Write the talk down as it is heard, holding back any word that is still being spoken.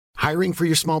Hiring for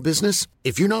your small business?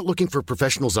 If you're not looking for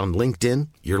professionals on LinkedIn,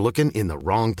 you're looking in the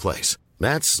wrong place.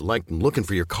 That's like looking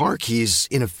for your car keys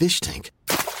in a fish tank.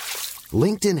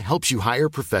 LinkedIn helps you hire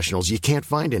professionals you can't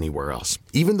find anywhere else,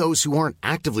 even those who aren't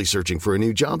actively searching for a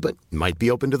new job but might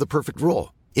be open to the perfect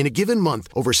role. In a given month,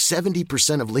 over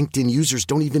 70% of LinkedIn users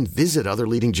don't even visit other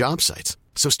leading job sites.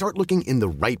 So start looking in the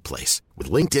right place.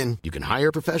 With LinkedIn, you can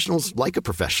hire professionals like a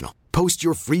professional. Post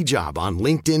your free job on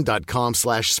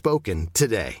linkedin.com/spoken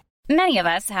today. Many of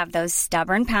us have those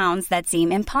stubborn pounds that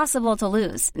seem impossible to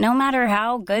lose, no matter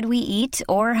how good we eat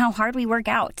or how hard we work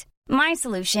out. My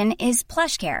solution is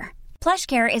PlushCare.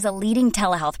 PlushCare is a leading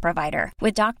telehealth provider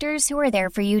with doctors who are there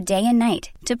for you day and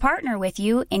night to partner with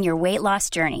you in your weight loss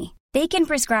journey. They can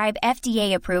prescribe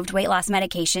FDA-approved weight loss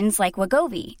medications like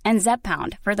Wegovy and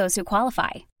Zepbound for those who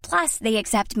qualify. Plus, they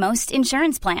accept most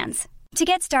insurance plans. To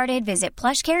get started, visit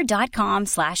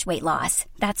plushcare.com/weightloss.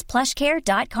 That's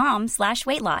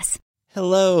plushcare.com/weightloss.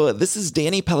 Hello, this is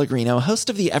Danny Pellegrino, host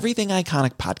of the Everything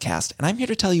Iconic podcast, and I'm here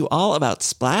to tell you all about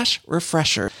Splash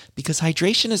Refresher, because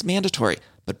hydration is mandatory,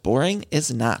 but boring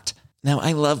is not. Now,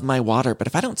 I love my water, but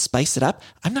if I don't spice it up,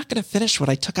 I'm not going to finish what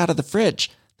I took out of the fridge.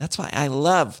 That's why I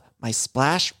love my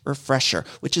Splash Refresher,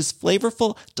 which is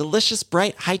flavorful, delicious,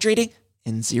 bright, hydrating,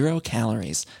 and 0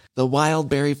 calories. The wild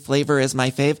berry flavor is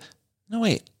my fave. No,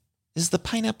 wait, is the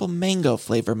pineapple mango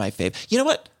flavor my fave? You know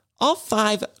what? All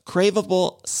 5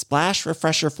 craveable Splash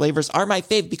Refresher flavors are my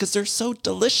fave because they're so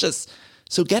delicious.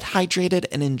 So get hydrated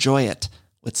and enjoy it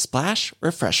with Splash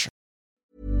Refresher.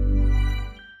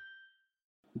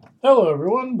 Hello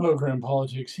everyone, Program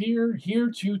Politics here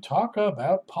to talk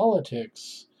about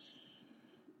politics,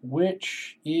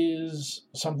 which is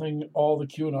something all the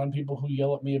QAnon people who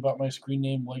yell at me about my screen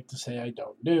name like to say I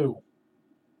don't do.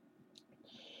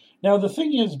 Now, the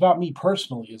thing is about me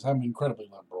personally is I'm incredibly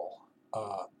liberal.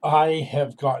 I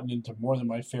have gotten into more than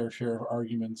my fair share of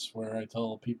arguments where I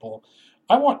tell people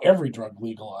I want every drug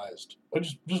legalized.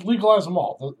 Just legalize them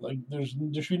all. Like there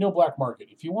should be no black market.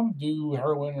 If you want to do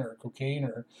heroin or cocaine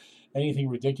or anything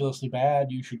ridiculously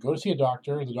bad, you should go see a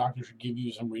doctor. The doctor should give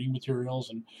you some reading materials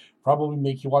and probably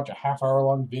make you watch a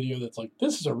half-hour-long video that's like,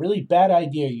 this is a really bad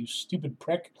idea, you stupid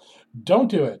prick.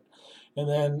 Don't do it. And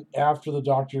then after the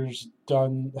doctor's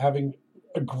done having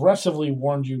aggressively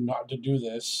warned you not to do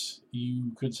this,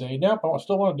 you could say, nope, I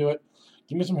still want to do it.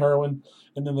 Give me some heroin.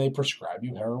 And then they prescribe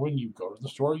you heroin. You go to the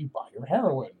store, you buy your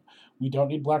heroin. We don't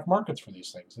need black markets for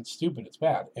these things. It's stupid. It's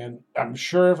bad. And I'm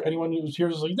sure if anyone who's here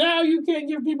is like, no, you can't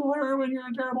give people heroin. You're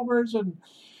a terrible person.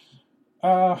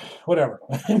 Whatever.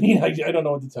 I mean, I don't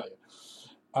know what to tell you.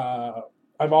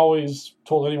 I've always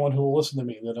told anyone who will listen to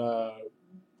me that,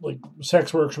 like,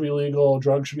 sex work should be legal,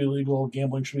 drugs should be legal,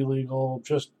 gambling should be legal.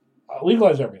 Just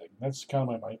legalize everything. That's kind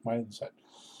of my mindset.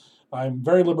 I'm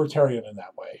very libertarian in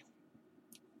that way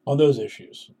on those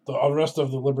issues. The rest of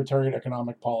the libertarian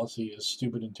economic policy is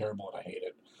stupid and terrible, and I hate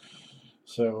it.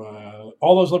 So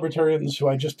all those libertarians who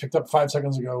I just picked up 5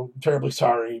 seconds ago, terribly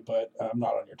sorry, but I'm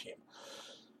not on your team.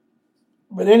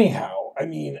 But anyhow, I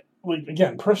mean, like,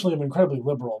 again, personally, I'm incredibly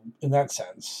liberal in that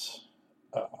sense.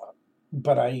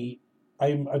 But I'm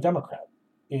a Democrat,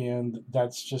 and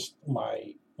that's just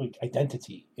my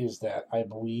identity, is that I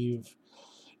believe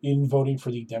in voting for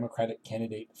the Democratic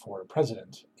candidate for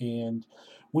president. And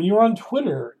when you're on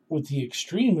Twitter with the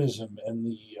extremism and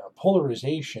the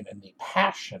polarization and the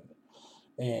passion,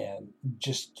 and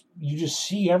you just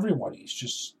see everybody's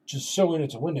just so in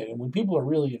it to win it. And when people are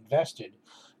really invested,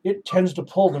 it tends to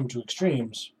pull them to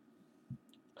extremes.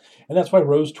 And that's why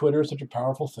Rose Twitter is such a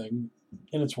powerful thing.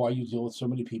 And it's why you deal with so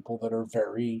many people that are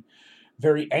very,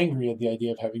 very angry at the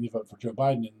idea of having to vote for Joe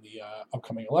Biden in the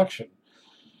upcoming election.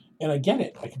 And I get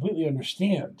it. I completely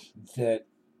understand that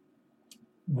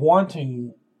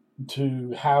wanting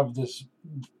to have this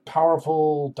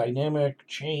powerful, dynamic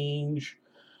change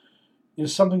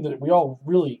is something that we all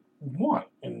really want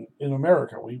in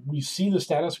America. We see the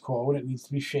status quo and it needs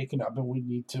to be shaken up, and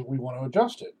we want to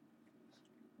adjust it.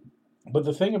 But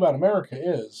the thing about America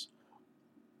is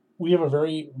we have a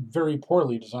very, very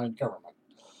poorly designed government.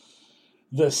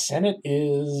 The Senate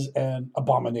is an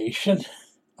abomination.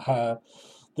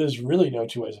 There's really no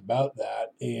two ways about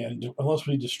that. And unless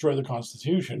we destroy the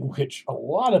Constitution, which a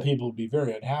lot of people would be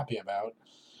very unhappy about,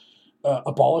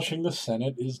 abolishing the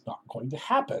Senate is not going to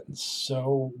happen.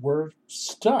 So we're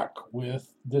stuck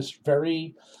with this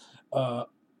very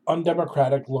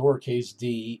undemocratic lowercase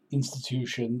d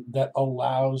institution that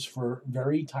allows for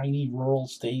very tiny rural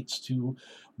states to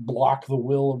block the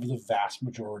will of the vast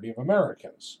majority of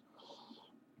Americans.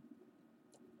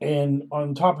 And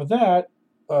on top of that,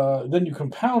 then you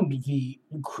compound the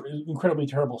incredibly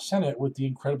terrible Senate with the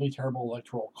incredibly terrible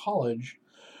Electoral College,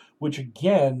 which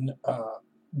again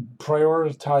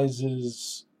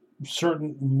prioritizes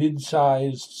certain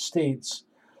mid-sized states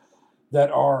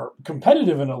that are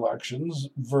competitive in elections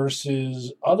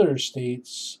versus other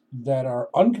states that are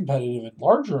uncompetitive and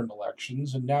larger in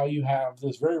elections. And now you have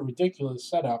this very ridiculous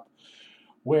setup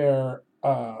where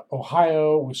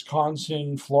Ohio,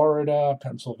 Wisconsin, Florida,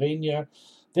 Pennsylvania,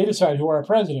 they decide who our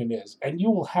president is. And you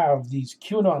will have these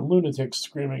QAnon lunatics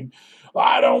screaming,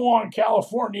 I don't want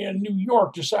California and New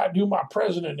York deciding who my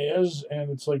president is. And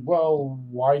it's like, well,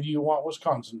 why do you want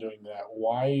Wisconsin doing that?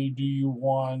 Why do you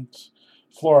want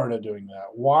Florida doing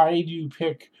that? Why do you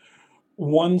pick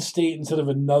one state instead of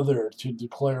another to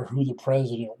declare who the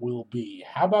president will be?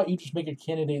 How about you just make a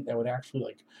candidate that would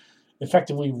actually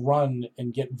effectively run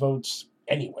and get votes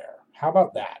anywhere? How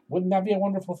about that? Wouldn't that be a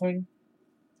wonderful thing?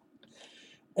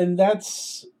 And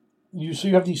that's you. So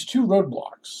you have these two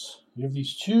roadblocks. You have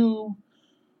these two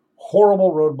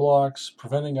horrible roadblocks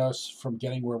preventing us from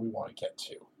getting where we want to get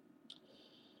to.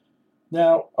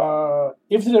 Now,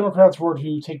 if the Democrats were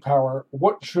to take power,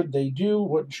 what should they do?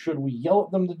 What should we yell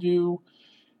at them to do?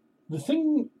 The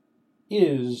thing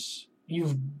is,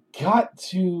 you've got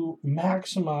to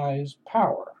maximize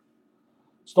power.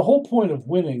 So the whole point of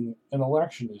winning an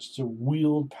election is to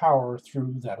wield power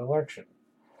through that election.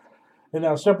 And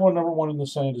now step number one in the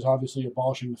Senate is obviously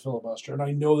abolishing the filibuster. And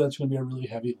I know that's going to be a really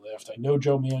heavy lift. I know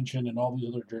Joe Manchin and all these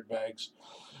other dirtbags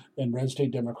and red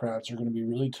state Democrats are going to be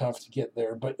really tough to get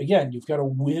there. But again, you've got to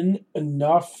win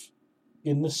enough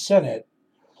in the Senate.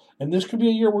 And this could be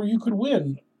a year where you could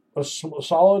win a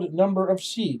solid number of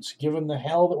seats, given the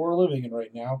hell that we're living in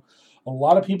right now. A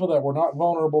lot of people that were not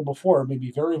vulnerable before may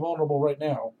be very vulnerable right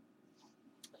now.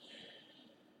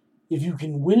 If you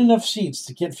can win enough seats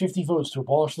to get 50 votes to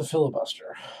abolish the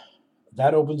filibuster,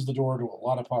 that opens the door to a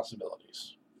lot of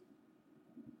possibilities.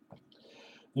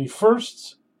 The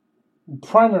first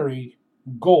primary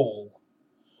goal,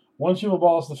 once you've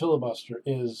abolished the filibuster,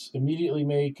 is immediately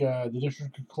make the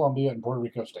District of Columbia and Puerto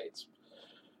Rico states.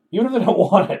 Even if they don't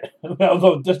want it,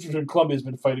 although the District of Columbia has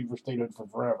been fighting for statehood for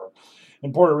forever,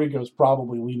 and Puerto Rico is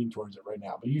probably leaning towards it right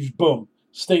now. But you just, boom,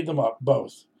 state them up,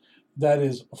 both. That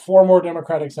is 4 more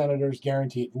Democratic senators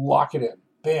guaranteed. Lock it in.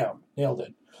 Bam, nailed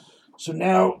it. So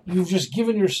now you've just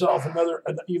given yourself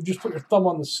you've just put your thumb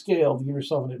on the scale to give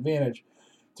yourself an advantage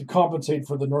to compensate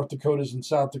for the North Dakotas and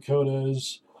South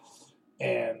Dakotas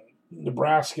and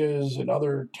Nebraskas and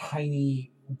other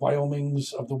tiny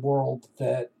Wyomings of the world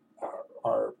that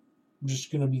are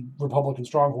just going to be Republican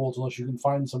strongholds unless you can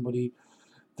find somebody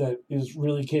that is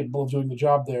really capable of doing the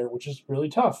job there, which is really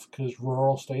tough because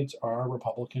rural states are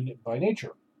Republican by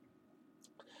nature.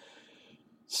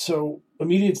 So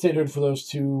immediate statehood for those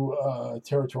two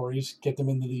territories, get them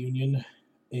into the Union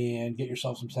and get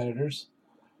yourself some senators.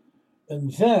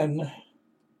 And then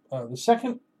the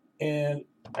second, and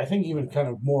I think even kind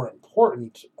of more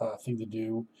important thing to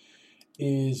do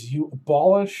is you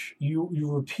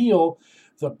repeal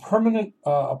the Permanent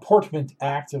Apportionment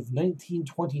Act of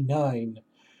 1929,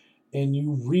 and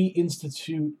you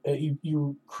reinstitute,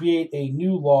 you create a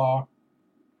new law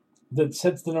that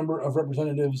sets the number of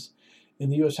representatives in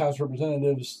the U.S. House of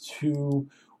Representatives to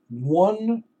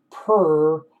 1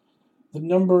 per the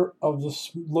number of the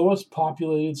lowest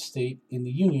populated state in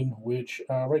the Union, which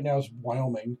right now is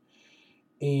Wyoming.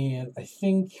 And I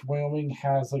think Wyoming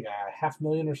has like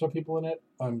 500,000 or so people in it.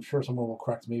 I'm sure someone will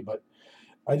correct me, but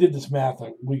I did this math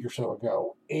a week or so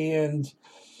ago. And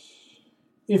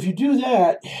if you do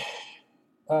that,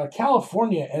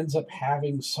 California ends up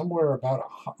having somewhere about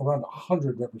around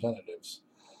 100 representatives.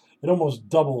 It almost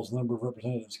doubles the number of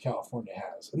representatives California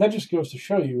has. And that just goes to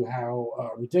show you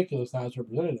how ridiculous the House of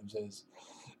Representatives is,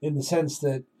 in the sense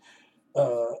that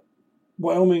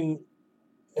Wyoming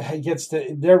gets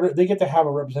to they get to have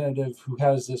a representative who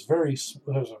has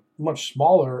a much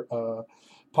smaller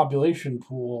population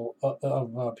pool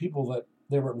of people that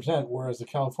they represent, whereas the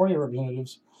California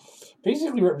representatives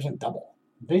basically represent double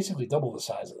the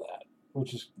size of that,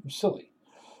 which is silly.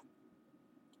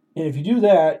 And if you do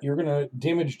that, you're going to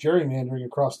damage gerrymandering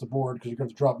across the board because you're going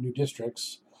to drop new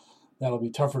districts. That'll be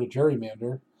tougher to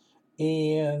gerrymander.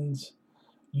 And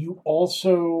you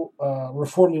also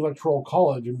reform the Electoral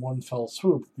College in one fell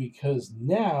swoop, because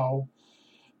now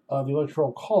the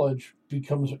Electoral College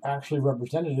becomes actually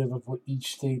representative of what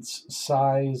each state's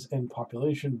size and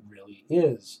population really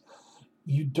is.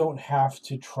 You don't have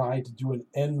to try to do an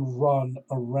end run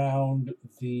around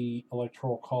the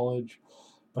Electoral College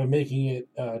by making it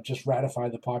just ratify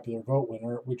the popular vote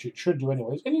winner, which it should do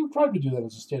anyways. And you would probably do that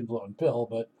as a standalone bill,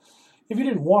 but if you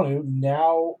didn't want to,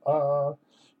 now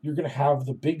you're going to have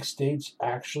the big states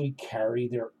actually carry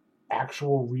their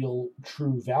actual, real,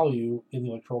 true value in the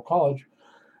Electoral College.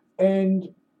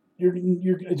 And it's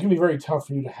going to be very tough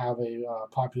for you to have a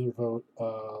popular vote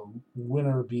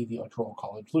winner be the Electoral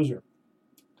College loser.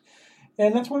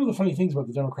 And that's one of the funny things about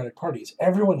the Democratic Party is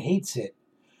everyone hates it.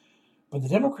 But the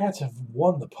Democrats have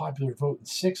won the popular vote in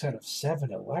 6 out of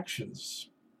 7 elections,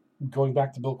 going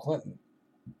back to Bill Clinton.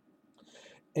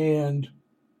 And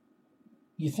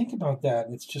you think about that,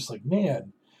 and it's just like,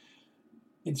 man,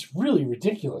 it's really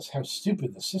ridiculous how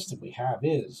stupid the system we have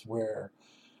is, where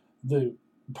the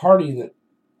party that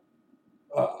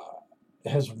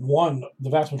has won the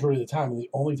vast majority of the time, and the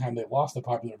only time they lost the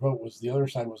popular vote was the other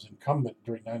side was incumbent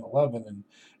during 9/11 and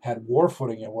had war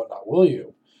footing and whatnot, will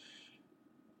you?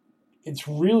 It's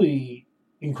really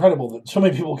incredible that so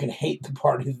many people can hate the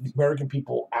party that the American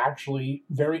people actually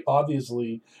very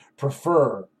obviously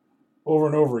prefer over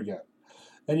and over again.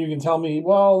 And you can tell me,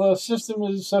 well, the system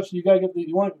is such you got to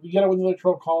win the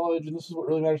Electoral College, and this is what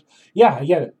really matters. Yeah, I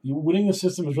get it. Winning the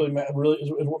system is really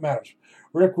is what matters.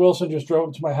 Rick Wilson just drove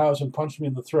up to my house and punched me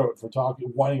in the throat for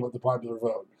whining about the popular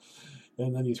vote,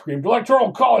 and then he screamed,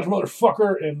 "Electoral College,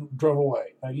 motherfucker!" and drove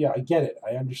away. Yeah, I get it.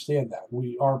 I understand that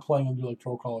we are playing under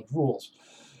Electoral College rules,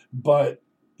 but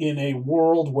in a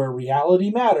world where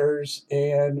reality matters,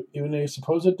 and in a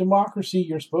supposed democracy,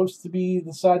 you're supposed to be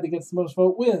the side that gets the most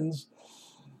vote wins.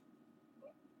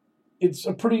 It's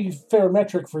a pretty fair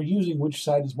metric for using which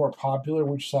side is more popular,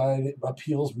 which side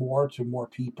appeals more to more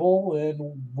people,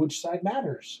 and which side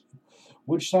matters.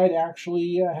 Which side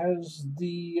actually has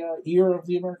the ear of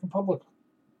the American public.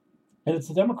 And it's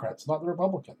the Democrats, not the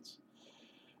Republicans.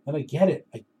 And I get it.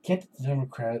 I get that the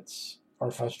Democrats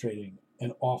are frustrating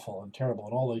and awful and terrible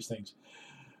and all these things.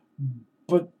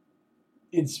 But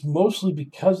it's mostly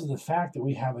because of the fact that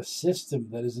we have a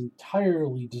system that is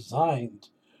entirely designed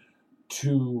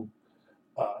to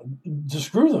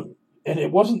screw them, and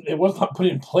it was not put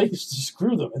in place to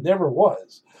screw them. It never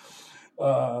was.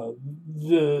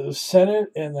 The Senate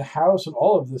and the House and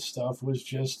all of this stuff was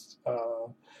just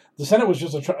the Senate was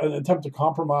just an attempt to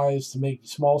compromise to make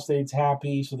small states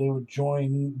happy, so they would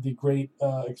join the great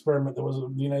experiment that was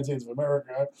the United States of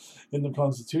America in the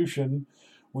Constitution.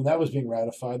 When that was being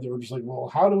ratified, they were just like, well,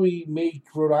 how do we make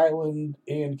Rhode Island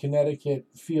and Connecticut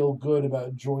feel good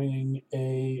about joining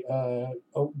a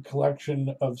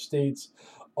collection of states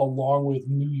along with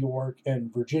New York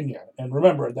and Virginia? And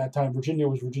remember, at that time, Virginia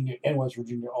was Virginia and West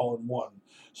Virginia all in one.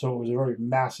 So it was a very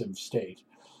massive state.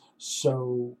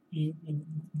 So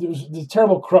there was the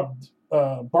terrible corrupt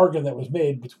bargain that was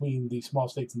made between the small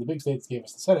states and the big states gave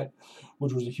us the Senate,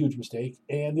 which was a huge mistake.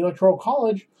 And the Electoral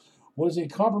College was a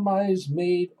compromise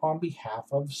made on behalf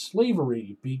of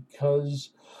slavery, because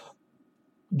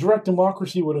direct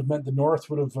democracy would have meant the North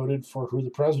would have voted for who the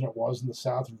president was, and the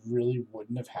South really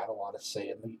wouldn't have had a lot of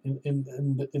say in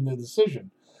the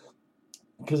decision,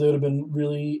 because they would have been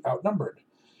really outnumbered.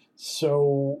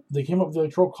 So they came up with the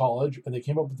Electoral College, and they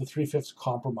came up with the 3/5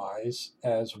 compromise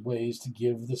as ways to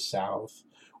give the South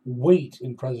weight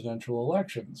in presidential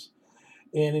elections.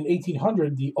 And in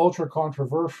 1800, the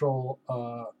ultra-controversial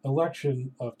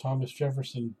election of Thomas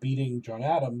Jefferson beating John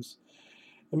Adams,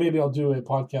 and maybe I'll do a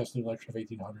podcast on the election of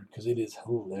 1800 because it is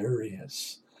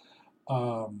hilarious.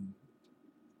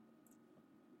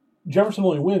 Jefferson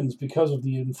only wins because of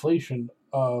the inflation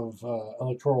of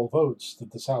electoral votes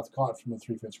that the South got from the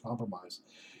 3/5 compromise.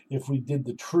 If we did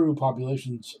the true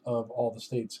populations of all the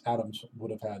states, Adams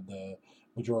would have had the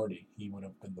majority. He would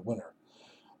have been the winner.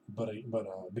 But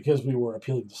because we were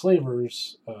appealing to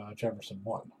slavers, Jefferson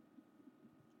won.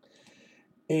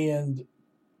 And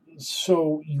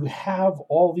so you have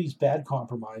all these bad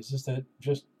compromises that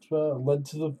just led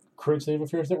to the current state of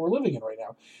affairs that we're living in right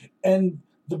now. And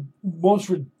the most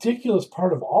ridiculous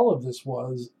part of all of this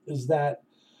is that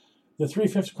the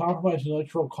 3/5 compromise in the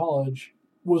Electoral College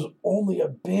was only a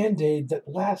Band-Aid that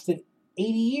lasted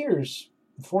 80 years.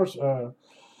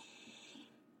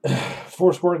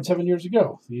 Fourscore and 7 years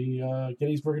ago, the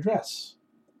Gettysburg Address.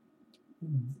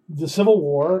 The Civil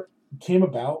War came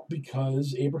about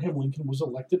because Abraham Lincoln was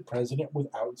elected president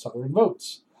without Southern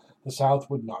votes. The South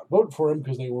would not vote for him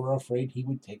because they were afraid he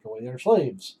would take away their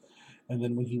slaves. And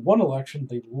then when he won election,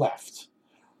 they left.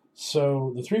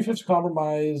 So the 3/5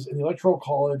 compromise and the Electoral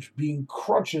College being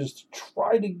crutches to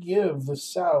try to give the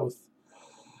South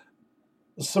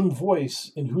some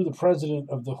voice in who the president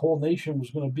of the whole nation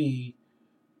was going to be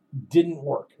didn't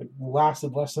work. It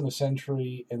lasted less than a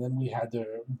century, and then we had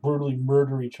to brutally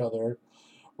murder each other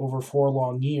over 4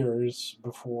 long years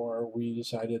before we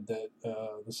decided that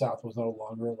the South was no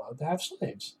longer allowed to have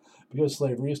slaves, because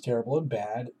slavery is terrible and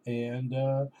bad, and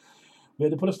we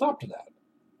had to put a stop to that.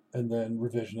 And then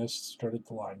revisionists started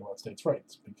to lie about states'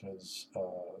 rights because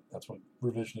that's what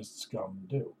revisionist scum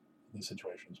do in these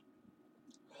situations.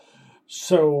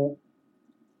 So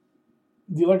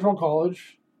the Electoral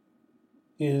College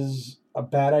is a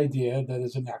bad idea that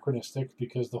is anachronistic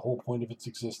because the whole point of its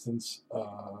existence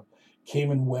came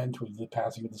and went with the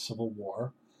passing of the Civil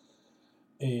War.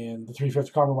 And the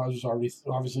Three-Fifths Compromise was already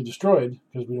obviously destroyed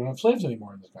because we don't have slaves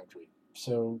anymore in this country.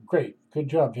 So great. Good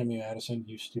job, Jimmy Madison,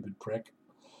 you stupid prick.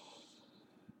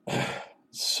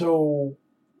 So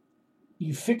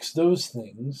you fix those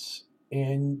things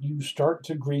and you start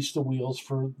to grease the wheels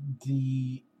for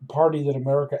the party that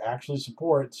America actually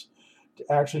supports to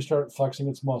actually start flexing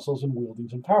its muscles and wielding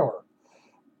some power.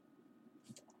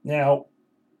 Now,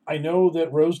 I know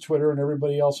that Rose Twitter and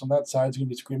everybody else on that side is going to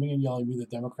be screaming and yelling at me that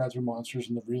Democrats are monsters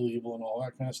and the real evil and all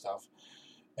that kind of stuff.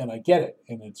 And I get it.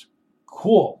 And it's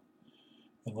cool.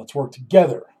 And let's work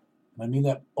together. And I mean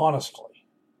that honestly.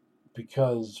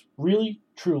 Because really,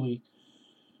 truly,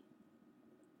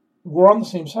 we're on the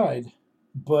same side,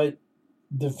 but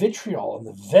the vitriol and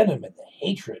the venom and the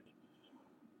hatred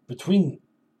between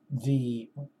the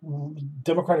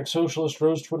Democratic Socialist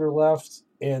Rose Twitter left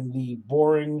and the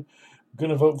boring,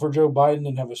 gonna vote for Joe Biden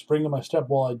and have a spring in my step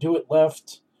while I do it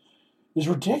left is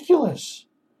ridiculous.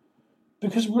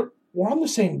 Because we're on the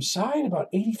same side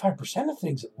about 85% of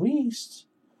things at least.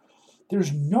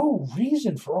 There's no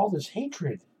reason for all this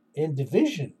hatred and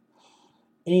division.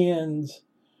 And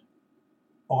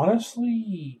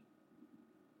honestly,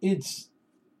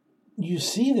 you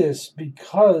see this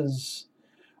because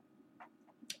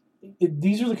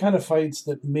these are the kind of fights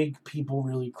that make people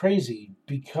really crazy,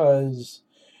 because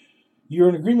you're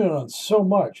in agreement on so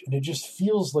much and it just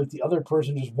feels like the other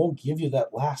person just won't give you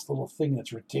that last little thing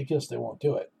that's ridiculous. They won't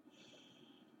do it.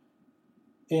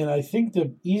 And I think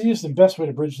the easiest and best way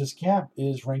to bridge this gap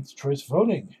is ranked choice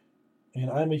voting. And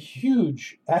I'm a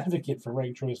huge advocate for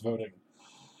ranked choice voting.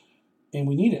 And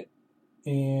we need it.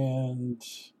 And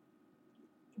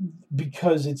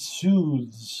because it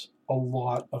soothes a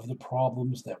lot of the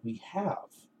problems that we have.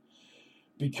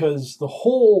 Because the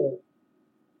whole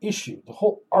issue, the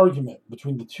whole argument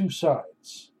between the two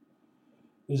sides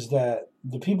is that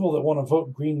the people that want to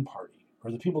vote Green Party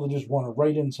or the people that just want to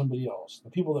write in somebody else, the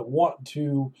people that want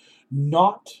to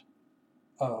not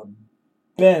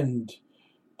bend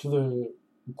to the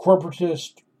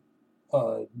corporatist,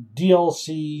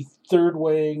 DLC, third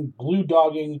weighing, blue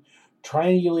dogging,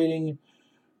 triangulating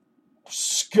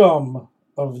scum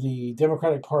of the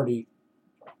Democratic Party.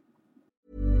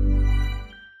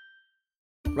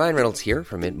 Ryan Reynolds here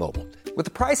from Mint Mobile. With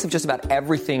the price of just about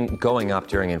everything going up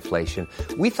during inflation,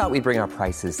 we thought we'd bring our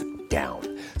prices down.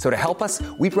 So to help us,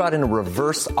 we brought in a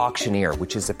reverse auctioneer,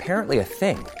 which is apparently a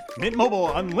thing. Mint Mobile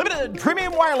Unlimited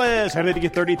Premium Wireless. How to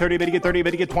get 30, 30, bit to get 30,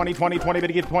 bit to get 20, 20, 20, bit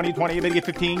to get 20, 20, bit to get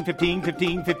 15, 15,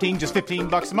 15, 15, just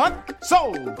 $15 a month?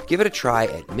 Sold! Give it a try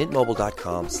at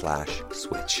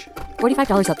mintmobile.com/switch.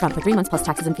 $45 up front for 3 months plus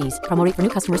taxes and fees. Promo rate for new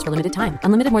customers for limited time.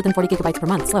 Unlimited more than 40 gigabytes per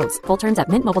month. Slows full terms at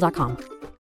mintmobile.com.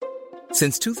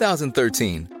 Since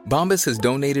 2013, Bombas has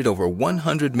donated over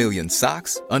 100 million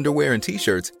socks, underwear, and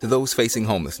T-shirts to those facing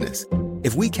homelessness.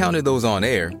 If we counted those on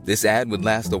air, this ad would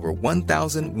last over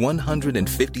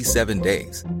 1,157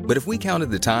 days. But if we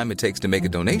counted the time it takes to make a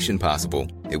donation possible,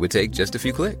 it would take just a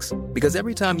few clicks. Because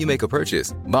every time you make a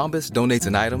purchase, Bombas donates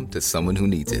an item to someone who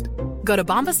needs it. Go to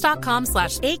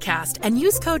bombas.com/ACAST and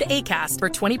use code ACAST for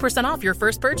 20% off your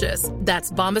first purchase.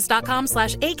 That's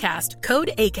bombas.com/ACAST,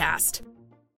 code ACAST.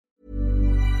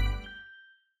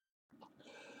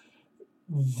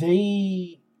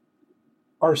 They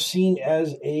are seen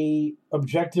as a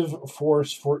objective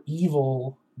force for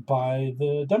evil by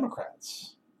the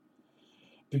Democrats.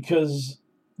 Because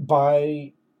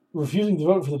by refusing to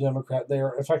vote for the Democrat, they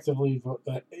are effectively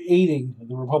aiding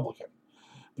the Republican.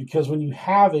 Because when you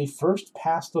have a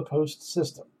first-past-the-post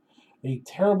system, a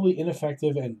terribly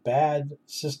ineffective and bad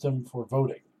system for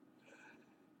voting,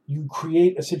 you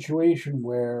create a situation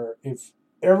where if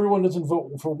everyone doesn't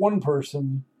vote for one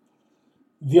person,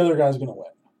 the other guy's going to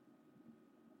win.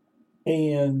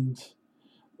 And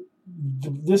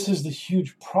this is the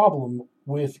huge problem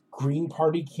with Green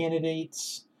Party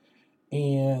candidates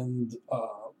and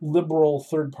liberal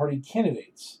third-party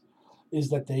candidates,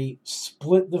 is that they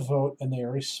split the vote and they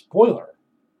are a spoiler.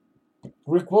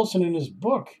 Rick Wilson in his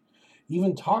book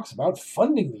even talks about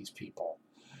funding these people.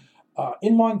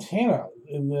 In Montana,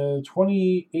 in the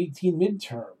 2018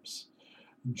 midterms,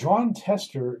 John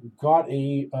Tester got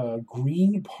a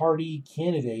Green Party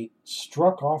candidate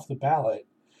struck off the ballot,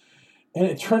 and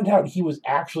it turned out he was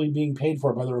actually being paid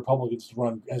for by the Republicans to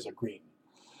run as a Green.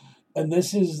 And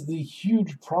this is the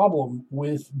huge problem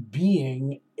with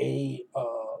being a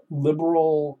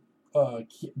liberal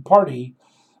party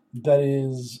that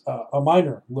is a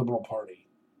minor liberal party,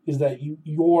 is that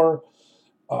you're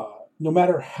no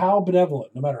matter how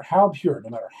benevolent, no matter how pure, no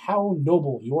matter how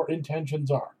noble your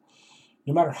intentions are,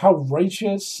 no matter how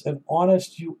righteous and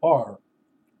honest you are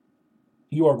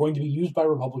going to be used by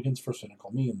Republicans for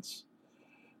cynical means.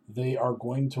 They are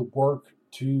going to work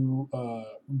to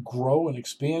grow and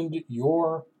expand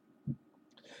your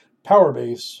power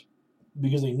base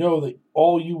because they know that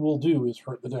all you will do is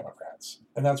hurt the Democrats.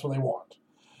 And that's what they want.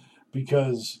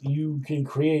 Because you can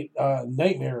create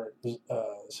nightmare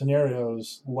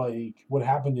scenarios like what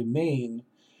happened in Maine,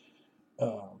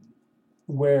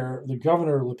 where the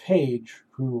governor LePage,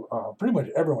 who pretty much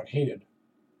everyone hated,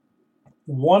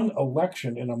 won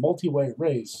election in a multi-way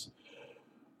race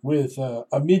with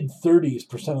a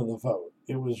mid-30s% of the vote.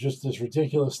 It was just this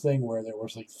ridiculous thing where there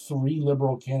was like 3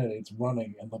 liberal candidates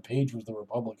running, and LePage was the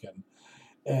Republican.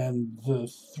 And the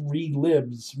 3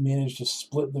 libs managed to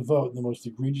split the vote in the most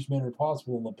egregious manner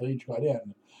possible, and LePage got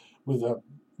in with a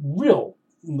real,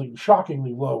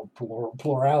 shockingly low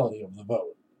plurality of the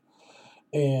vote.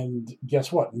 And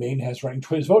guess what? Maine has ranked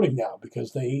choice voting now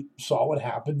because they saw what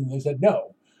happened and they said,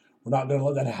 no, we're not going to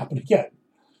let that happen again.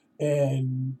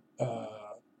 And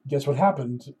guess what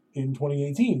happened in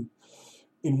 2018?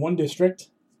 In one district,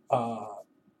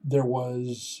 there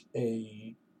was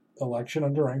a election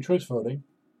under ranked choice voting,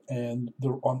 and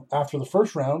after the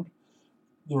first round,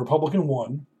 the Republican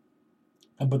won.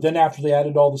 But then after they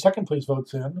added all the second place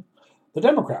votes in, the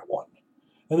Democrat won.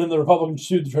 And then the Republican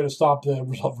sued to try to stop the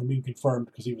result from being confirmed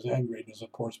because he was angry and he was a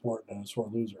poor sport and a sore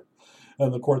loser.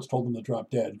 And the courts told him to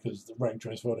drop dead because the ranked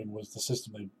choice voting was the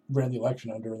system they ran the election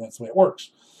under, and that's the way it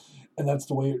works. And that's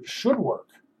the way it should work.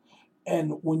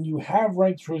 And when you have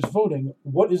ranked choice voting,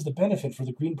 what is the benefit for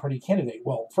the Green Party candidate?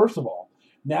 Well, first of all,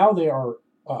 now they are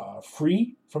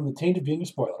free from the taint of being a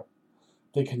spoiler.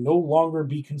 They can no longer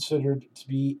be considered to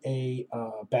be a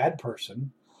bad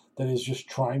person that is just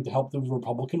trying to help the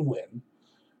Republican win.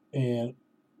 And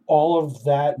all of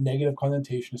that negative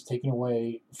connotation is taken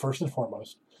away first and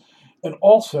foremost. And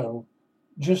also,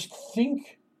 just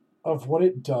think of what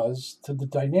it does to the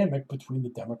dynamic between the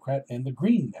Democrat and the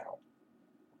Green now.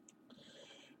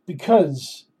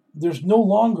 Because there's no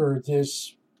longer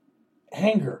this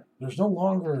anger. There's no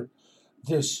longer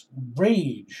this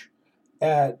rage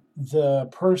at the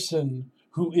person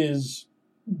who is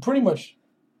pretty much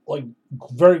like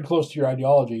very close to your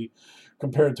ideology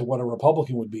compared to what a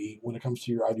Republican would be when it comes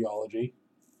to your ideology.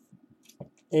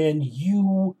 And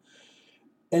you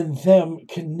and them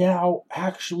can now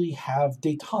actually have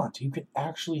détente. You can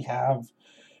actually have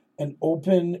an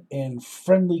open and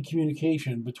friendly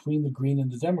communication between the Green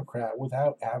and the Democrat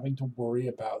without having to worry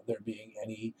about there being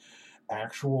any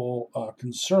actual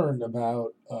concern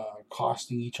about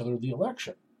costing each other the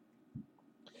election.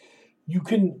 You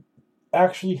can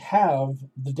actually have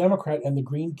the Democrat and the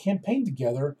Green campaign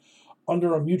together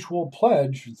under a mutual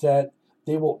pledge that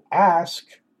they will ask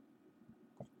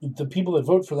the people that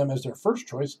vote for them as their first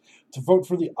choice to vote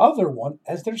for the other one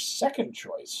as their second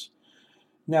choice.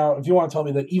 Now, if you want to tell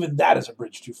me that even that is a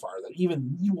bridge too far, that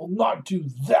even you will not do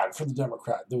that for the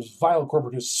Democrat, those vile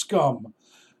corporatist scum,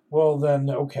 well then,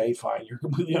 okay, fine, you're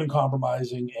completely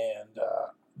uncompromising, and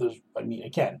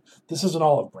again, this is an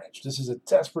olive branch. This is a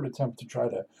desperate attempt to try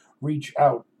to reach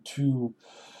out to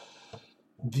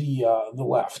the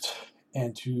left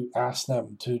and to ask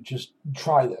them to just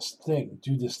try this thing,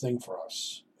 do this thing for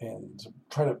us, and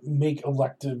try to make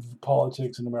elective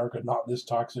politics in America not this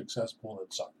toxic cesspool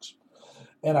that sucks.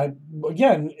 And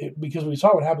because we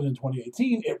saw what happened in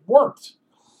 2018, it worked.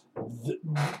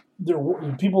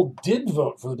 People did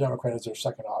vote for the Democrat as their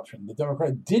second option. The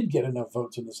Democrat did get enough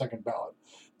votes in the second ballot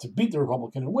to beat the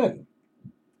Republican and win.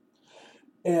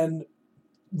 And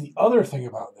the other thing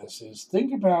about this is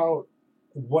think about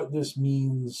what this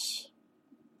means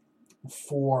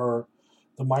for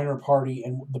the minor party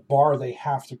and the bar they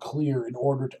have to clear in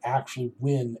order to actually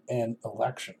win an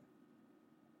election.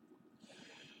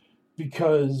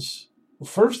 Because,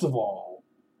 first of all,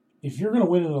 if you're going to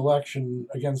win an election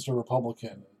against a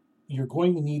Republican, you're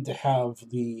going to need to have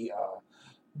the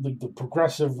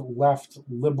progressive left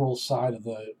liberal side of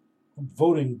the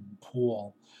voting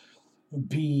pool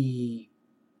be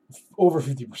over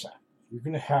 50%. You're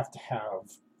going to have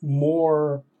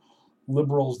more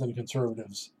liberals than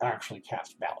conservatives actually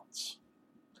cast ballots.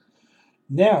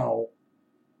 Now,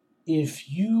 if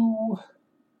you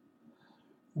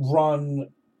run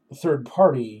third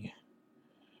party,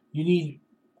 you need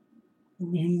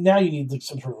now you need like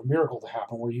some sort of a miracle to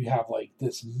happen where you have like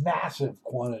this massive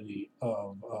quantity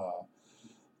of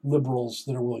liberals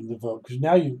that are willing to vote. Because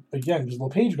now because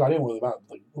LePage got in with about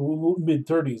like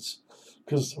mid-30s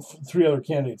because 3 other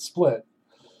candidates split.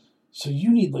 So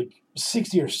you need like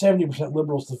 60 or 70%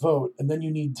 liberals to vote, and then you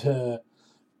need to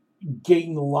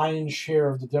gain the lion's share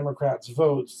of the Democrats'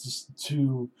 votes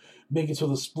to make it so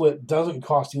the split doesn't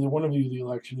cost either one of you the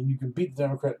election, and you can beat the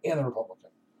Democrat and the Republican.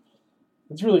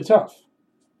 It's really tough.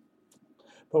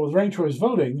 But with ranked choice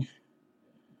voting,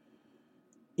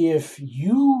 if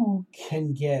you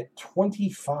can get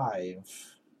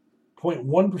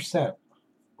 25.1%,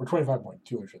 or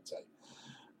 25.2, I should say,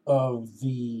 of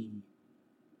the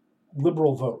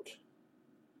liberal vote,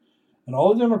 and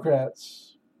all the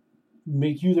Democrats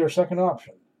make you their second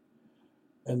option,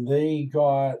 and they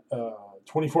got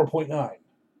 24.9,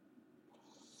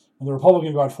 and the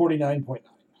Republican got 49.9.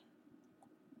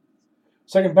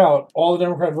 Second ballot, all the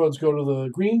Democrat votes go to the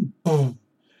Green, boom,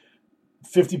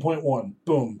 50.1,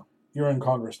 boom, you're in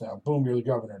Congress now, boom, you're the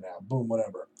governor now, boom,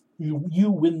 whatever. You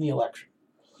win the election.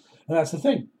 And that's the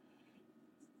thing.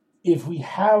 If we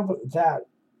have that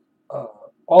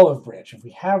olive branch, if we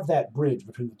have that bridge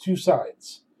between the two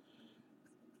sides,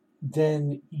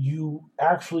 then you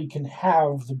actually can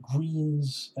have the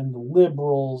Greens and the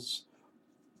liberals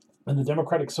and the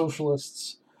Democratic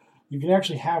Socialists, you can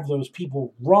actually have those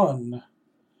people run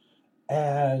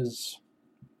as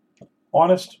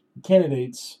honest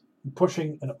candidates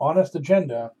pushing an honest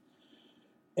agenda,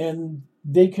 and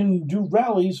they can do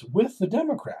rallies with the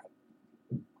Democrat.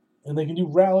 And they can do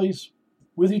rallies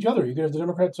with each other. You can have the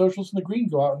Democrat, Socialists, and the Green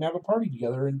go out and have a party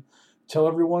together and tell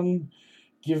everyone,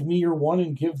 give me your one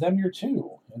and give them your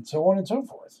two, and so on and so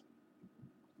forth.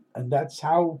 And that's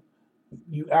how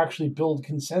you actually build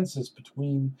consensus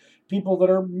between people that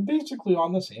are basically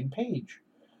on the same page.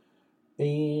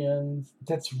 And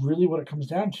that's really what it comes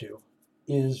down to,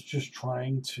 is just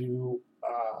trying to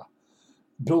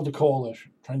build a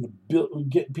coalition, trying to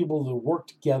get people to work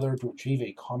together to achieve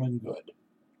a common good.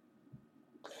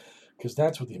 Because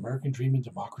that's what the American dream and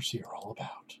democracy are all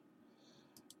about.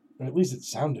 Or at least it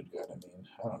sounded good. I mean,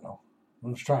 I don't know.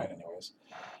 I'm just trying anyways.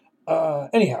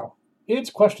 Anyhow, it's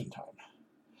question time.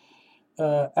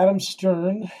 Adam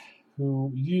Stern,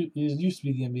 who used to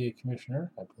be the NBA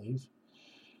commissioner, I believe,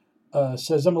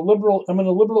 says, I'm in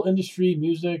a liberal industry,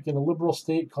 music, in a liberal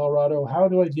state, Colorado. How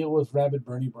do I deal with rabid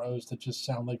Bernie bros that just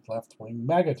sound like left-wing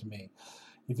MAGA to me?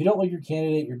 If you don't like your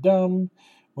candidate, you're dumb.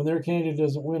 When their candidate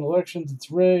doesn't win elections, it's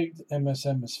rigged.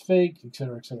 MSM is fake,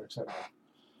 etc., etc., etc.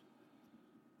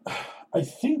 I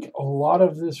think a lot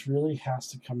of this really has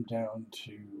to come down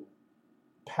to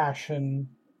passion.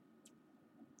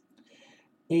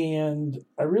 And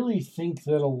I really think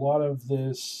that a lot of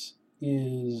this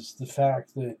is the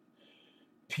fact that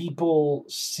people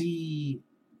see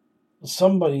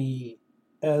somebody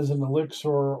as an elixir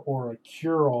or a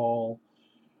cure-all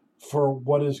for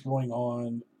what is going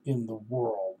on in the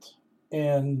world.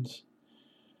 And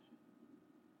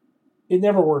it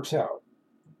never works out.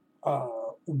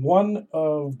 One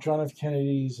of John F.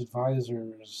 Kennedy's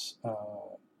advisors,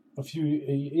 after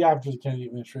the Kennedy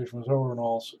administration was over and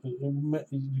all,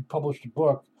 he published a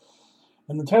book,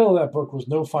 and the title of that book was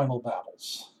No Final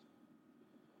Battles.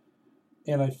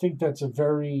 And I think that's a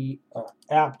very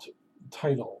apt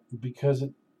title, because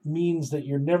it means that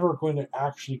you're never going to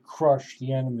actually crush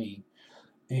the enemy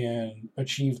and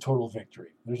achieve total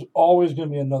victory. There's always going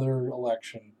to be another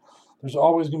election. There's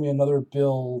always going to be another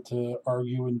bill to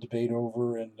argue and debate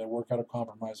over and to work out a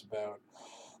compromise about.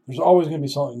 There's always going to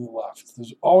be something left.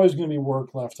 There's always going to be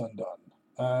work left undone.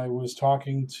 I was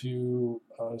talking to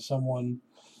someone,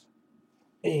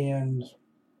 and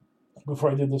before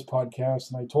I did this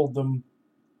podcast, and I told them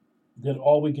that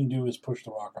all we can do is push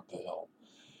the rock up the hill.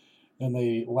 And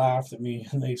they laughed at me,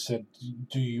 and they said,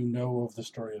 do you know of the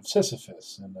story of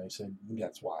Sisyphus? And I said,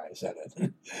 that's why I said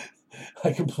it.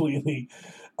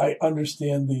 I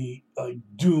understand the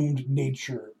doomed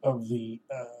nature of the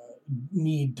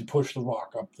need to push the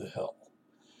rock up the hill.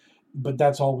 But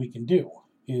that's all we can do,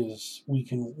 is we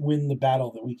can win the battle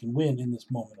that we can win in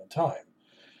this moment in time.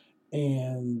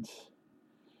 And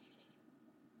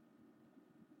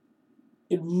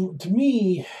to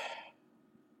me,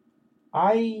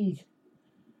 I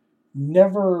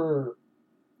never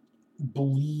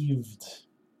believed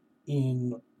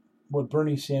in what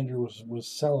Bernie Sanders was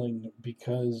selling,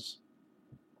 because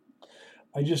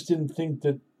I just didn't think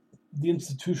that the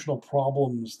institutional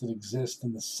problems that exist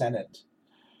in the Senate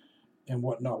and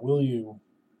whatnot,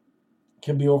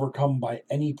 can be overcome by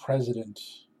any president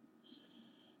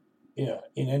in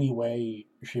any way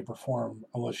shape, or form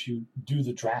unless you do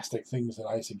the drastic things that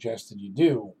I suggested you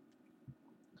do.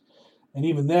 And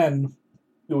even then,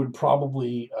 it would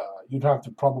probably you'd have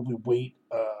to probably wait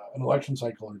an election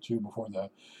cycle or two before the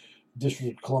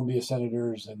District of Columbia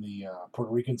senators and the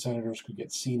Puerto Rican senators could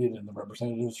get seated, and the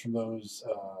representatives from those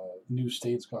new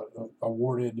states got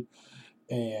awarded.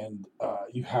 And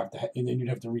and then you'd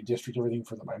have to redistrict everything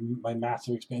for my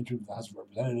massive expansion of the House of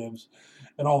Representatives,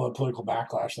 and all the political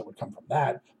backlash that would come from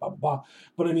that. Blah blah blah.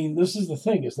 But I mean, this is the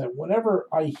thing: is that whenever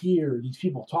I hear these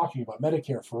people talking about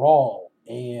Medicare for all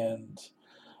and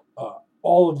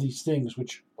all of these things,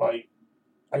 which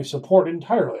I support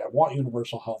entirely. I want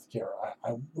universal health care,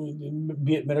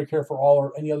 be it Medicare for all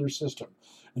or any other system.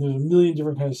 And there's a million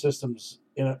different kinds of systems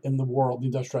in the world, the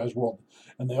industrialized world.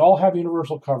 And they all have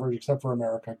universal coverage except for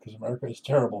America, because America is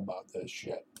terrible about this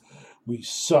shit. We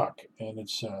suck, and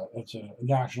it's a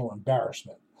national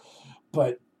embarrassment.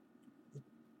 But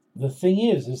the thing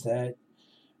is that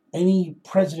any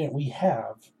president we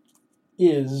have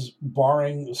is,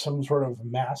 barring some sort of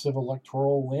massive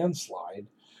electoral landslide,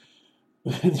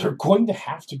 they're going to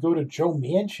have to go to Joe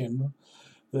Manchin,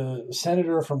 the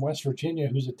senator from West Virginia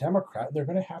who's a Democrat. They're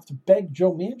going to have to beg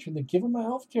Joe Manchin to give him a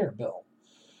health care bill.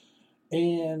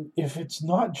 And if it's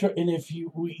not, and if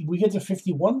we get to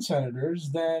 51 senators,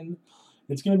 then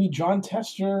it's going to be John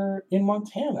Tester in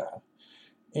Montana.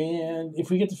 And if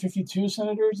we get to 52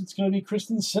 senators, it's going to be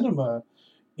Kristen Sinema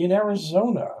in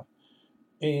Arizona.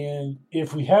 And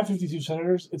if we have 52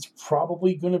 senators, it's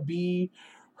probably going to be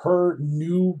her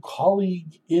new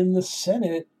colleague in the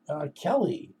Senate,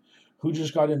 Kelly, who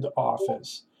just got into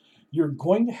office. You're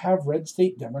going to have red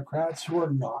state Democrats who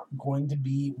are not going to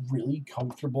be really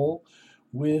comfortable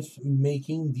with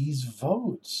making these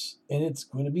votes, and it's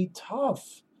going to be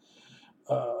tough.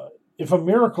 If a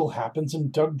miracle happens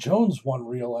and Doug Jones won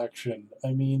re-election,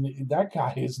 I mean, that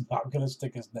guy is not going to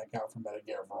stick his neck out for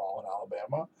Medicare for all in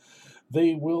Alabama.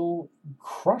 They will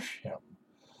crush him.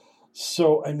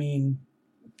 So, I mean,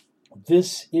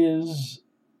 this is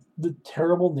the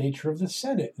terrible nature of the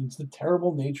Senate. It's the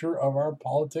terrible nature of our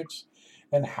politics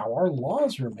and how our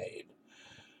laws are made.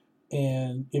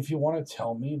 And if you want to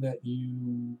tell me that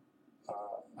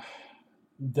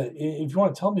if you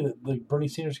want to tell me that like Bernie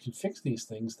Sanders can fix these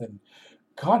things, then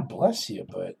God bless you.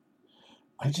 But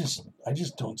I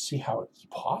just don't see how it's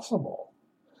possible.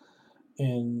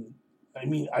 And I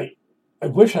mean, I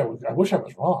wish I was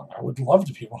wrong. I would love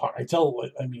to be wrong. I tell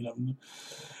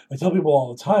people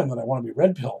all the time that I want to be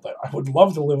red pilled. That I would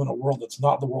love to live in a world that's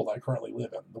not the world I currently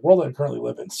live in. The world I currently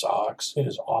live in sucks. It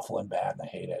is awful and bad, and I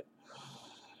hate it.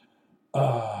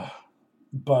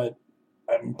 But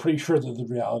I'm pretty sure that the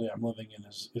reality I'm living in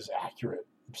is accurate.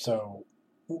 So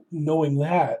knowing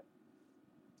that,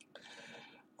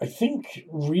 I think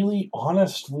really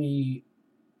honestly,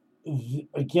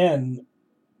 again,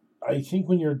 I think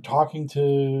when you're talking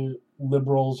to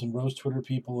liberals and Rose Twitter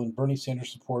people and Bernie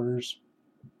Sanders supporters,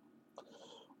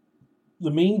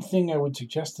 the main thing I would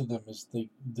suggest to them is the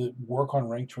work on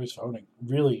ranked choice voting.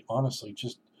 Really, honestly,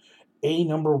 just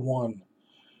number one.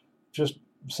 Just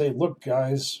say, look,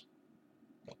 guys,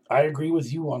 I agree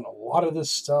with you on a lot of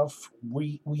this stuff.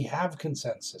 We have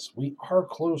consensus. We are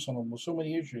close on almost so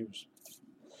many issues.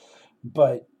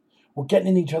 But we're getting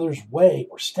in each other's way.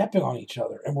 We're stepping on each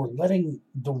other. And we're letting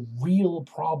the real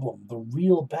problem, the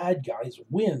real bad guys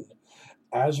win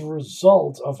as a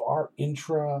result of our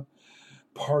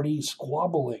intra-party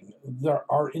squabbling.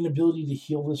 Our inability to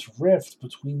heal this rift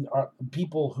between our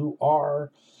people who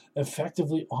are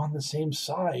effectively on the same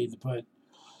side, but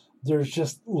there's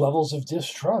just levels of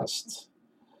distrust.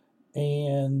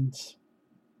 And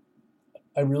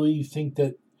I really think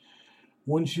that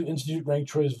once you institute ranked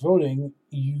choice voting,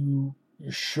 you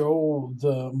show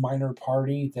the minor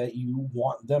party that you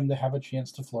want them to have a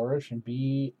chance to flourish and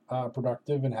be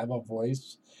productive and have a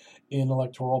voice in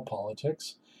electoral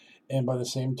politics. And by the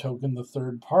same token, the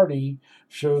third party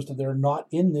shows that they're not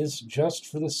in this just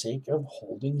for the sake of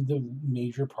holding the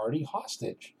major party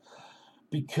hostage.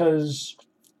 Because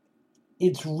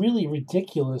it's really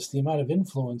ridiculous the amount of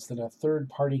influence that a third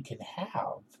party can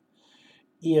have.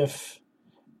 If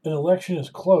an election is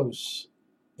close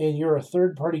and you're a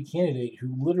third party candidate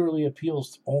who literally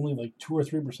appeals to only like 2 or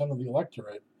 3% of the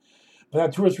electorate, but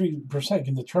that 2 or 3%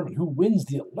 can determine who wins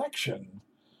the election,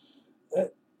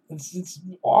 it's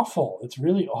awful. It's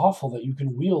really awful that you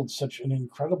can wield such an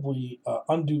incredibly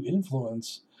undue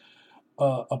influence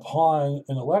upon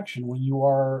an election when you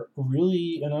are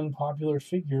really an unpopular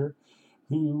figure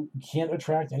who can't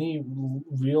attract any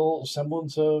real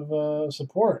semblance of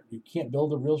support. You can't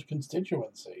build a real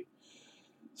constituency.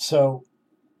 So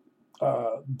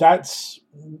That's,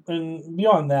 and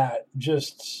beyond that,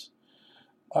 just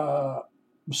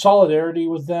solidarity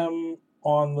with them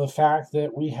on the fact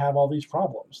that we have all these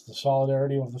problems, the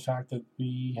solidarity of the fact that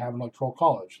we have an electoral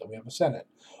college, that we have a Senate,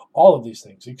 all of these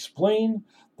things. Explain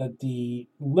that the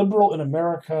liberal in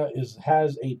America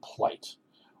has a plight.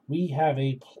 We have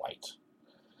a plight.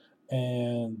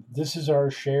 And this is our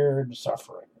shared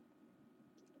suffering.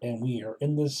 And we are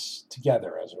in this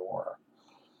together, as it were.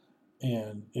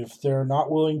 And if they're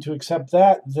not willing to accept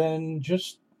that, then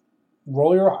just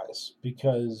roll your eyes,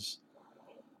 because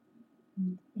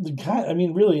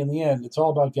really, in the end, it's all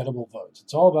about gettable votes.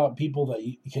 It's all about people that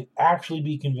you can actually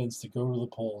be convinced to go to the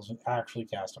polls and actually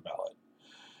cast a ballot.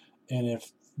 And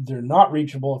if they're not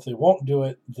reachable, if they won't do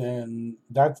it, then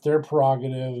that's their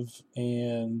prerogative.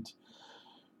 And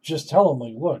just tell them,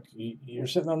 like, look, you're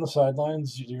sitting on the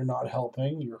sidelines, you're not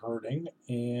helping, you're hurting,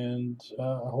 and I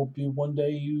hope one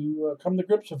day you come to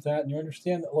grips with that, and you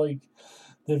understand that, like,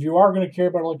 that if you are going to care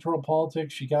about electoral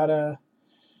politics, you gotta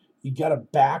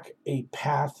back a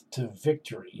path to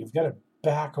victory. You've got to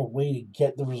back a way to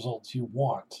get the results you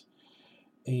want.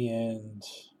 And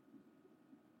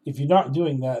if you're not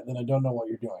doing that, then I don't know what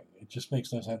you're doing. It just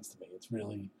makes no sense to me. It's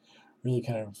really, really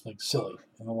kind of like silly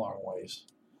in a lot of ways.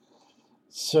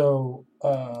 So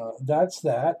that's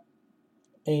that.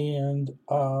 And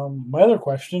my other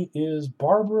question is,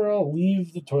 Barbara,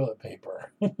 leave the toilet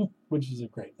paper, which is a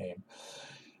great name.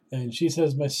 And she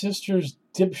says, my sister's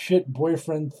dipshit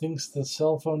boyfriend thinks the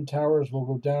cell phone towers will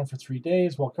go down for 3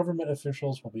 days while government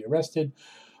officials will be arrested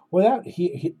without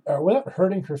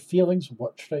hurting her feelings.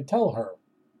 What should I tell her?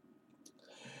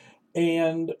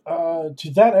 And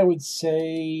to that, I would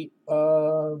say,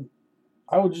 look,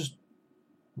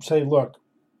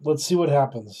 let's see what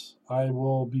happens. I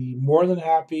will be more than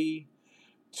happy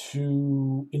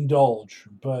to indulge,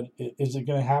 but is it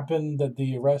going to happen that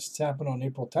the arrests happen on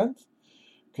April 10th?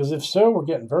 Because if so, we're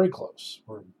getting very close.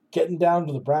 We're getting down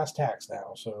to the brass tacks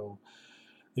now. So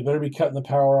they better be cutting the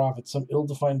power off at some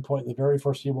ill-defined point in the very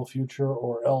foreseeable future,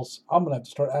 or else I'm going to have to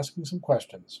start asking some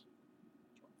questions.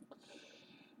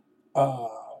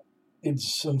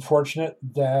 It's unfortunate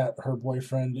that her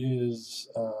boyfriend is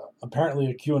apparently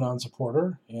a QAnon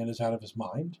supporter and is out of his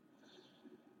mind.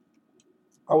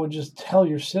 I would just tell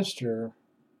your sister,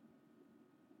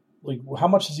 like, how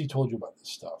much has he told you about this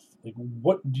stuff? Like,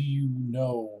 what do you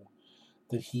know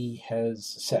that he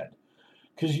has said?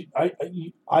 Because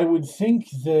I would think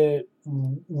that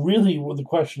really what the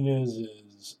question is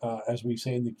as we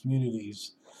say in the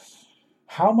communities,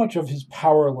 how much of his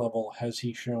power level has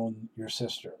he shown your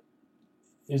sister?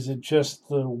 Is it just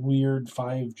the weird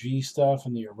 5G stuff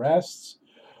and the arrests?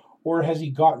 Or has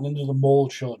he gotten into the mole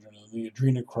children and the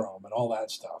adrenochrome and all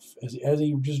that stuff? Has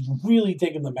he just really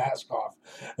taken the mask off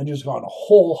and just gone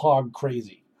whole hog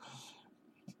crazy?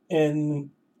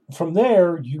 And from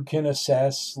there, you can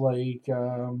assess, like,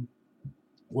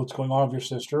 what's going on with your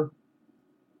sister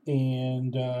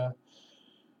and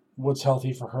what's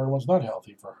healthy for her and what's not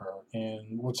healthy for her,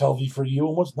 and what's healthy for you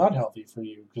and what's not healthy for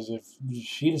you. Because if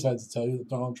she decides to tell you that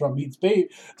Donald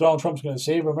Trump's going to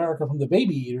save America from the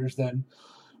baby eaters, then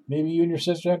maybe you and your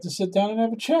sister have to sit down and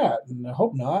have a chat. And I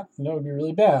hope not. That would be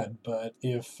really bad. But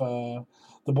if the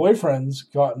boyfriend's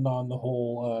gotten on the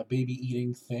whole baby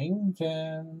eating thing,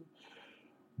 then,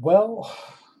 well,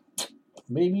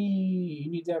 maybe you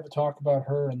need to have a talk about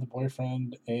her and the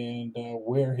boyfriend and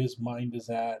where his mind is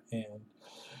at, and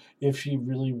if she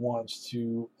really wants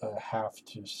to have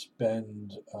to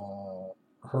spend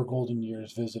her golden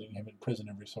years visiting him in prison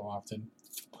every so often,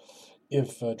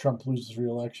 if Trump loses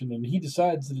re-election and he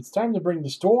decides that it's time to bring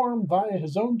the storm via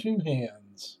his own two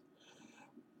hands.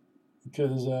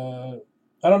 Because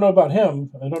I don't know about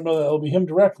him. I don't know that it'll be him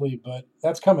directly, but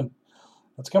that's coming.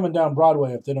 That's coming down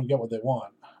Broadway if they don't get what they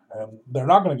want. And they're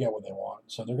not going to get what they want,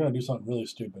 so they're going to do something really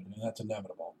stupid, and that's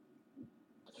inevitable.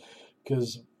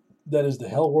 Because that is the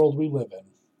hell world we live in.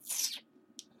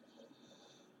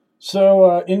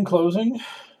 So, in closing,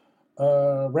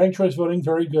 ranked choice voting,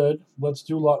 very good. Let's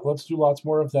do lots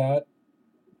more of that.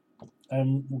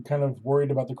 I'm kind of worried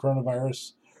about the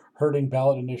coronavirus hurting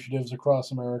ballot initiatives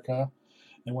across America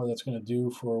and what that's going to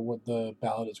do for what the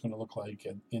ballot is going to look like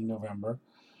in November.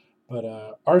 But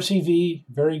RCV,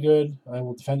 very good. I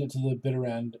will defend it to the bitter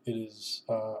end. It is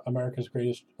America's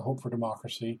greatest hope for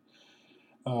democracy.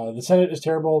 The Senate is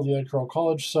terrible. The Electoral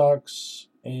College sucks.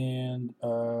 And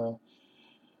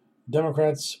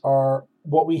Democrats are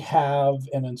what we have.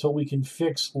 And until we can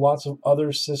fix lots of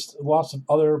other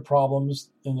problems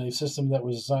in a system that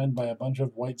was designed by a bunch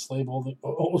of white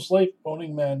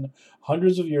slave-owning men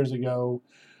hundreds of years ago,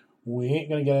 we ain't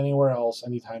going to get anywhere else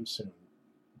anytime soon.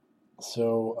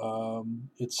 So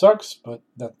it sucks, but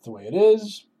that's the way it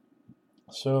is.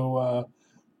 So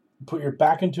put your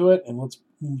back into it, and let's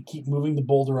keep moving the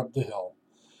boulder up the hill.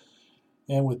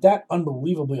 And with that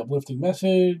unbelievably uplifting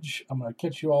message, I'm going to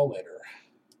catch you all later.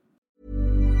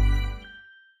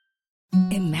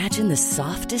 Imagine the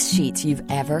softest sheets you've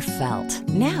ever felt.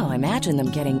 Now imagine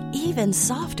them getting even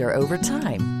softer over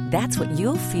time. That's what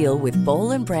you'll feel with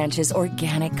Boll & Branch's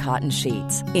organic cotton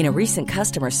sheets. In a recent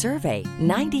customer survey,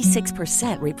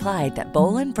 96% replied that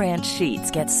Boll & Branch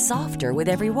sheets get softer with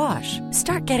every wash.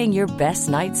 Start getting your best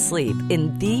night's sleep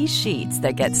in these sheets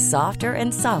that get softer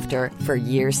and softer for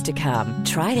years to come.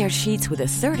 Try their sheets with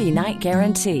a 30-night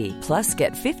guarantee. Plus,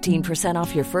 get 15%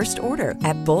 off your first order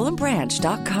at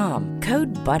bollandbranch.com.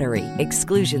 Code BUTTERY.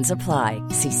 Exclusions apply.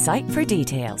 See site for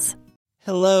details.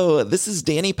 Hello, this is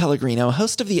Danny Pellegrino,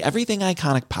 host of the Everything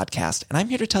Iconic podcast, and I'm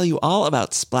here to tell you all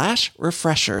about Splash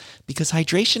Refresher, because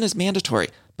hydration is mandatory,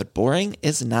 but boring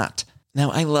is not. Now,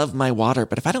 I love my water,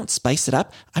 but if I don't spice it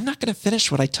up, I'm not going to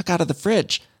finish what I took out of the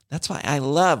fridge. That's why I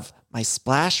love my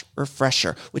Splash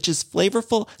Refresher, which is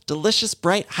flavorful, delicious,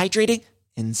 bright, hydrating,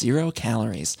 and 0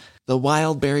 calories. The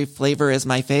wild berry flavor is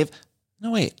my fave. No,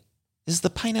 wait. Is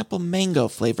the pineapple mango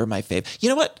flavor my fave? You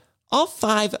know what? All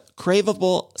 5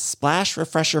 craveable Splash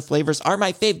Refresher flavors are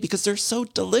my fave because they're so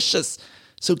delicious.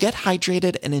 So get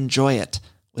hydrated and enjoy it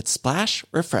with Splash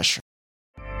Refresher.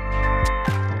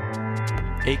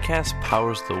 Acast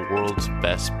powers the world's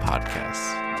best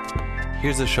podcasts.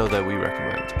 Here's a show that we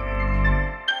recommend.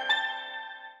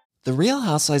 The Real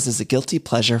Housewives is a guilty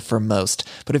pleasure for most,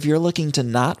 but if you're looking to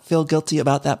not feel guilty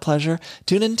about that pleasure,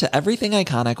 tune in to Everything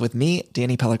Iconic with me,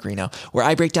 Danny Pellegrino, where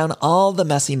I break down all the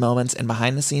messy moments and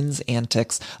behind-the-scenes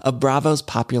antics of Bravo's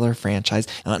popular franchise.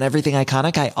 And on Everything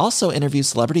Iconic, I also interview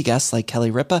celebrity guests like Kelly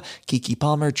Ripa, Keke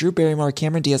Palmer, Drew Barrymore,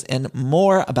 Cameron Diaz, and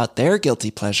more about their guilty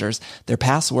pleasures, their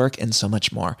past work, and so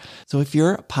much more. So if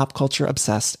you're pop culture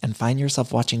obsessed and find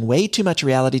yourself watching way too much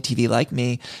reality TV like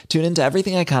me, tune in to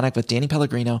Everything Iconic with Danny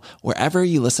Pellegrino, wherever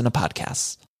you listen to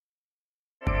podcasts.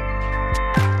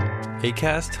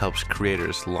 Acast helps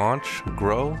creators launch,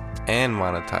 grow, and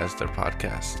monetize their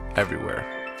podcasts everywhere.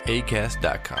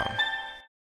 Acast.com.